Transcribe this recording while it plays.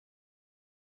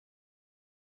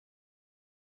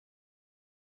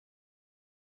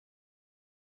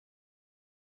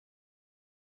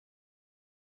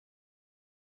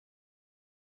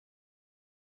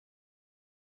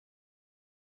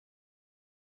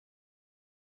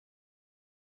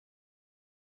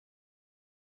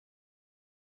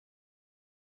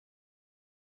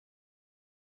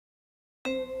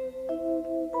Oh,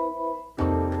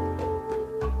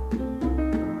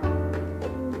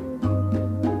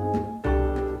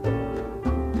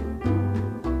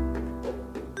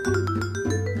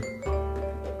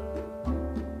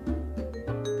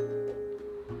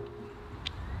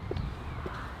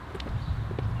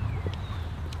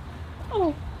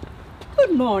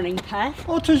 good morning, Pat.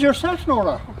 Oh, 'tis yourself,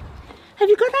 Nora. Have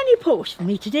you got any post for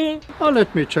me today? Oh,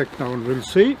 let me check now and we'll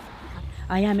see.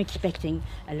 I am expecting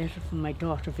a letter from my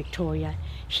daughter Victoria.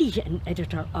 She's an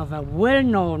editor of a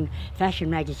well-known fashion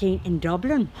magazine in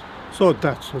Dublin. So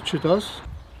that's what she does.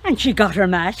 And she got her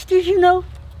master's, you know.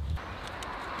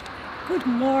 Good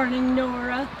morning,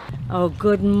 Nora. Oh,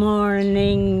 good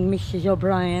morning, Mrs.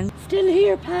 O'Brien. Still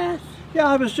here, Pat? Yeah,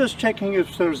 I was just checking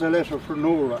if there's a letter for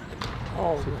Nora.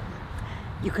 Oh,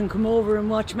 you can come over and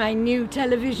watch my new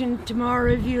television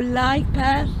tomorrow if you like,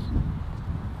 Pat.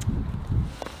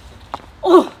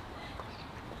 Oh,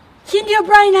 Cindy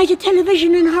O'Brien has a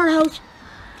television in her house.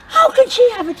 How can she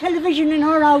have a television in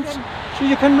her house? So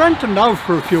you can rent them now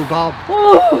for a few bob.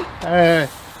 Oh.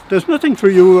 There's nothing for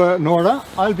you, Nora.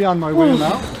 I'll be on my way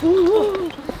now. Oh.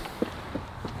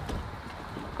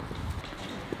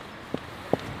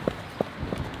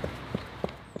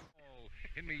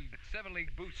 In me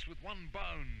 7-league boots with 1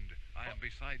 bound. I am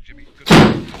beside Jimmy.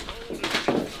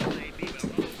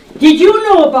 Did you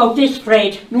know about this,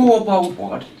 Fred? Know about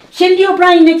what? Cindy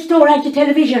O'Brien next door has a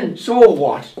television. So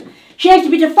what? She has to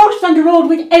be the first on the road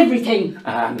with everything.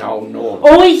 No.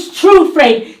 Oh, it's true,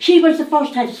 Fred. She was the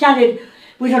first to have salad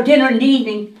with her dinner in the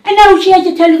evening. And now she has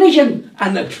a television.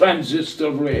 And a transistor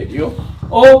radio.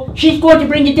 Oh, she's going to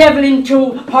bring the devil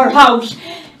into her house.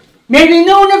 Mary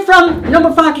Nona from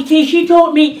number 43, she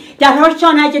told me that her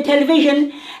son has a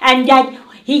television and that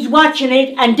he's watching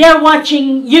it and they're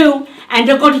watching you and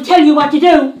they're going to tell you what to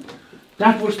do.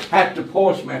 That was Pat the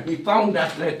postman. He found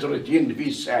that letter at the end of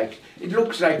his sack. It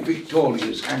looks like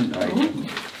Victoria's handwriting.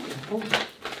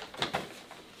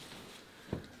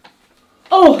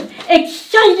 Oh,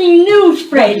 exciting news,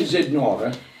 Fred. What is it,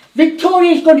 Nora?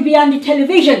 Victoria's going to be on the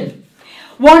television.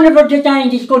 One of her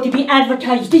designs is going to be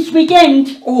advertised this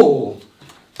weekend. Oh.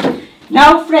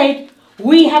 Now, Fred,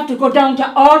 we have to go down to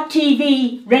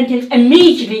RTV Rentals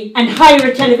immediately and hire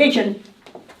a television.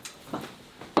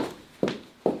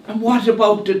 And what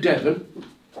about the devil? What's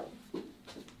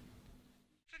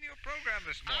in your program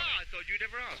this morning? I thought you'd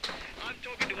ever ask. I'm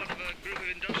talking to one of a group of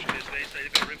industrialists. They say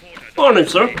they've got a report. Morning,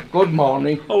 sir. Good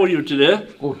morning. How are you today?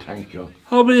 Oh, thank you.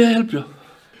 How may I help you?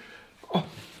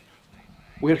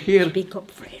 We're here. Speak up,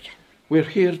 Fred. We're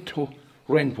here to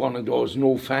rent one of those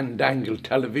no fandangle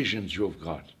televisions you've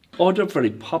got. Oh, they're very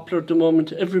popular at the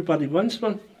moment. Everybody wants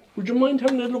one. Would you mind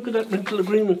having a look at that rental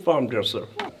agreement form there, sir?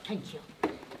 Oh, thank you.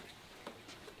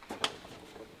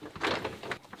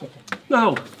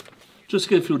 Now, just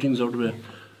get a few things out of the way.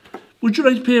 Would you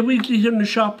like to pay weekly here in the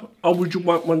shop, or would you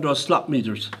want one of those slot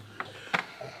meters?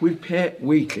 We pay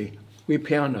weekly. We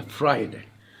pay on a Friday.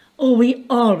 Oh, we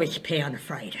always pay on a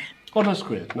Friday. Oh, that's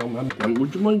great. Now, ma'am,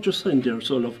 would you mind just signing there,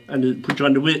 so love, and put you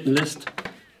on the waiting list?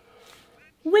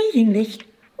 Waiting list?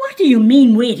 What do you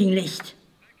mean, waiting list?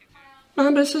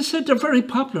 Ma'am, as I said, they're very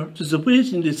popular. There's a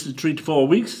waiting list of 3 to 4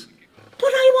 weeks.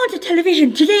 But I want a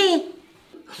television today.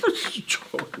 That's a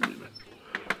joke, man.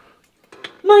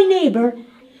 My neighbour,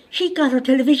 she got her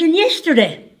television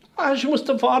yesterday. Ah, she must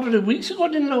have ordered it weeks ago,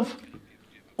 then, love.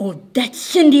 Oh, that's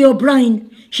Cindy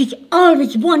O'Brien. She's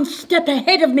always one step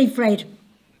ahead of me, Fred.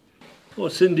 Oh,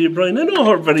 Cindy O'Brien, I know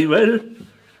her very well.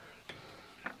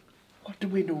 What do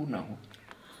we do now?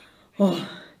 Oh,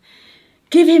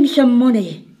 give him some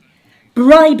money.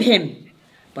 Bribe him.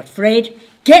 But Fred,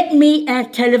 get me a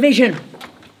television.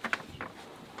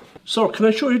 Sir, can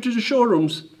I show you to the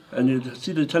showrooms and you'll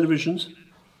see the televisions?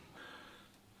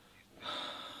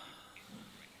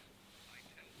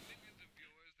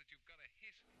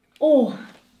 Oh,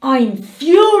 I'm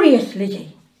furious,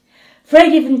 Lizzie.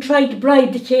 Fred even tried to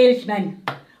bribe the salesman,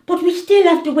 but we still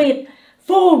have to wait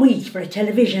 4 weeks for a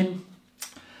television.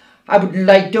 I wouldn't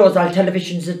like those old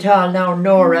televisions at all now,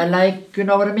 Nora, like, you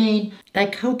know what I mean?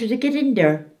 Like, how did they get in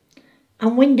there?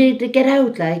 And when did they get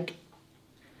out, like?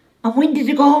 And when did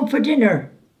they go home for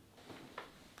dinner?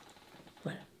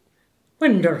 Well,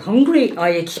 when they're hungry, I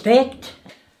expect.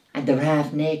 And they're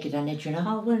half naked on it, you know?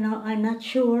 Oh, well, no, I'm not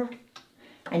sure.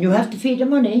 And you have to feed them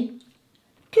money.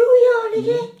 Do we all,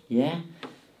 Lizzie? Yeah.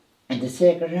 And the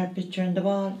Sacred Heart picture on the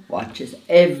wall watches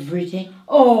everything.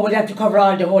 Oh, we'll have to cover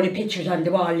all the holy pictures on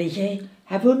the wall, Lizzie.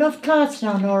 Have you enough cloths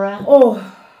now, Nora?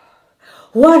 Oh,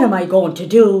 what am I going to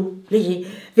do, Lizzie?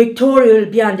 Victoria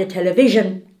will be on the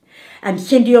television and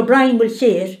Cindy O'Brien will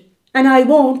see it and I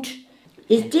won't.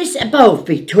 Is this about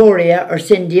Victoria or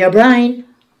Cindy O'Brien?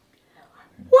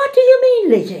 What do you mean,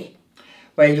 Lizzie?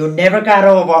 Well, you never got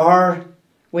over her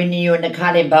winning you in the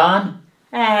Colin Bond.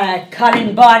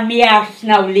 Colin Bond me arse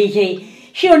now, Lizzie.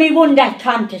 She only won that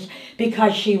contest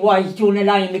because she was doing a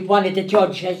line with one of the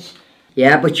judges.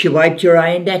 Yeah, but she wiped your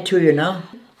eye in that too, you know.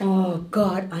 Oh,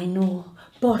 God, I know.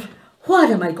 But what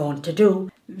am I going to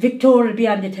do? Victoria will be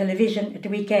on the television at the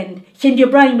weekend. Cindy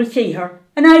O'Brien will see her,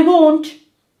 and I won't.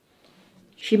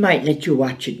 She might let you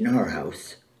watch it in her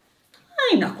house.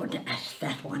 I'm not going to ask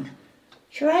that one.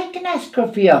 Sure, I can ask her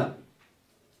for you. Are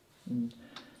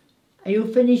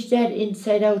you finished that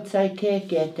inside-outside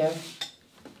cake yet there?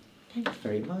 Thanks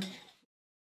very much.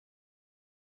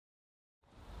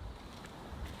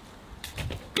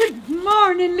 Good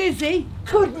morning, Lizzie.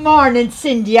 Good morning,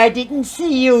 Cindy. I didn't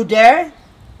see you there.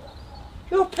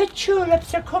 Your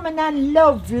petunias are coming on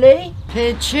lovely.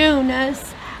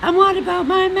 Petunias. And what about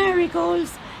my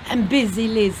marigolds and busy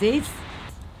Lizzies?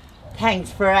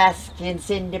 Thanks for asking,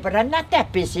 Cindy, but I'm not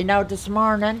that busy now this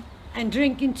morning. And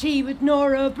drinking tea with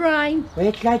Nora O'Brien.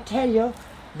 Wait till I tell you.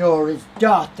 Nora's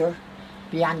daughter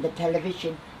be on the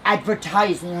television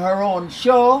advertising her own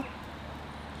show.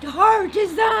 Her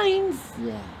designs.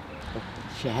 Yeah, but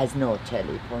she has no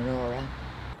telly, poor Nora.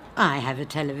 I have a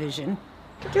television.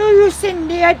 Do you,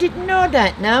 Cindy? I didn't know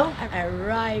that now.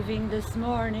 Arriving this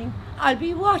morning. I'll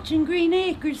be watching Green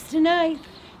Acres tonight.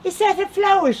 Is that a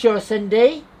flower show,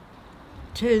 Cindy?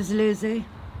 'Tis, Lizzie.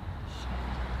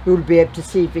 You'll be able to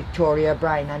see Victoria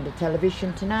O'Brien on the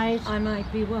television tonight. I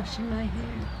might be washing my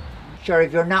hair. Sure,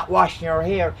 if you're not washing your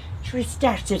hair, sure it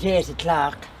starts at 8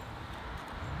 o'clock.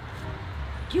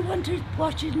 Do you want to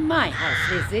watch it in my house,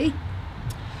 Lizzie?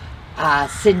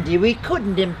 Cindy, we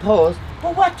couldn't impose.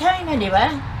 But what time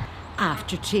anyway?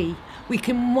 After tea, we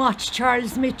can watch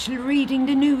Charles Mitchell reading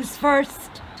the news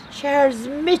first. Charles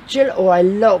Mitchell? Oh, I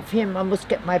love him. I must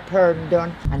get my perm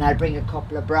done. And I'll bring a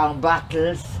couple of brown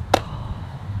bottles.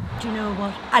 Do you know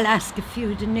what? I'll ask a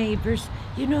few of the neighbours.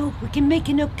 You know, we can make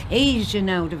an occasion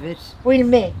out of it. We'll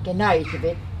make a night of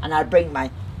it. And I'll bring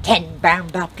my 10 brown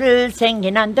bottles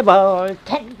hanging on the wall.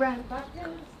 10 brown bottles.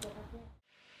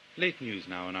 Late news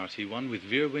now on RT1 with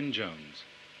Vera Wynne-Jones.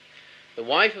 The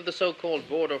wife of the so-called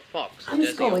border fox. I'm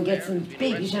just going to get some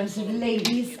baby jumps for the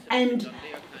ladies and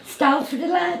stout for the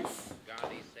lads.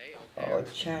 Oh,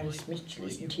 Charles Mitchell,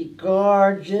 isn't he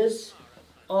gorgeous?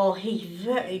 Oh, he's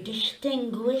very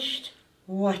distinguished.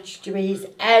 Watch the way his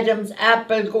Adam's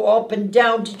apple go up and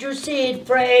down. Did you see it,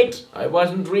 Fred? I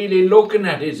wasn't really looking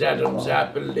at his Adam's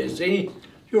apple, Lizzie.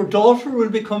 Your daughter will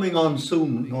be coming on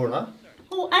soon, Nora.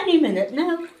 Oh, any minute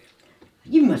now.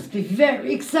 You must be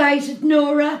very excited,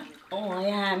 Nora. Oh, I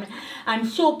am. I'm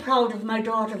so proud of my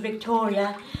daughter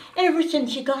Victoria. Ever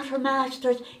since she got her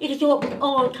master's, it has opened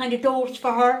all kind of doors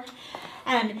for her.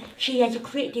 And she has a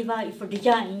creative eye for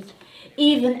designs.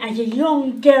 Even as a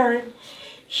young girl,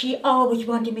 she always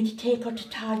wanted me to take her to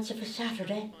Tod's for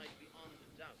Saturday.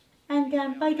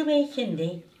 And by the way,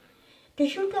 Cindy,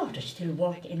 does your daughter still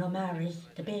work in O'Mara's,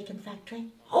 the bacon factory?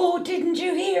 Oh, didn't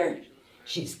you hear?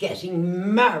 She's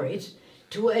getting married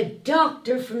to a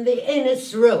doctor from the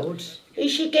Ennis Road.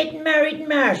 Is she getting married in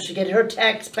March to get her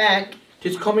tax back?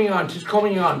 Tis coming on, tis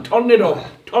coming on. Turn it up,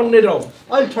 turn it up.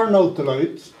 I'll turn out the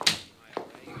lights.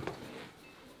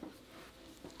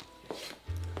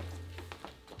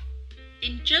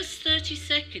 In just 30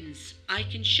 seconds, I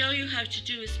can show you how to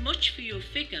do as much for your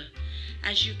figure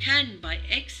as you can by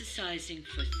exercising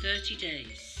for 30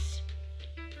 days.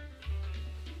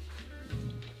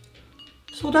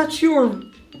 So that's your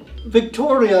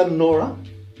Victoria, Nora?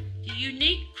 The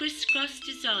unique crisscross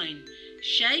design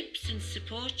shapes and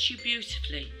supports you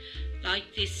beautifully, like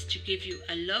this, to give you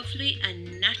a lovely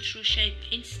and natural shape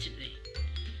instantly.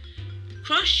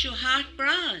 Cross your heart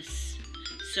bras.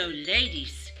 So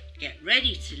ladies, get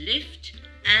ready to lift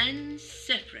and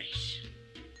separate.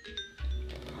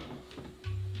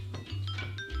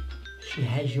 She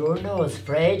has your nose,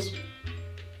 Fred.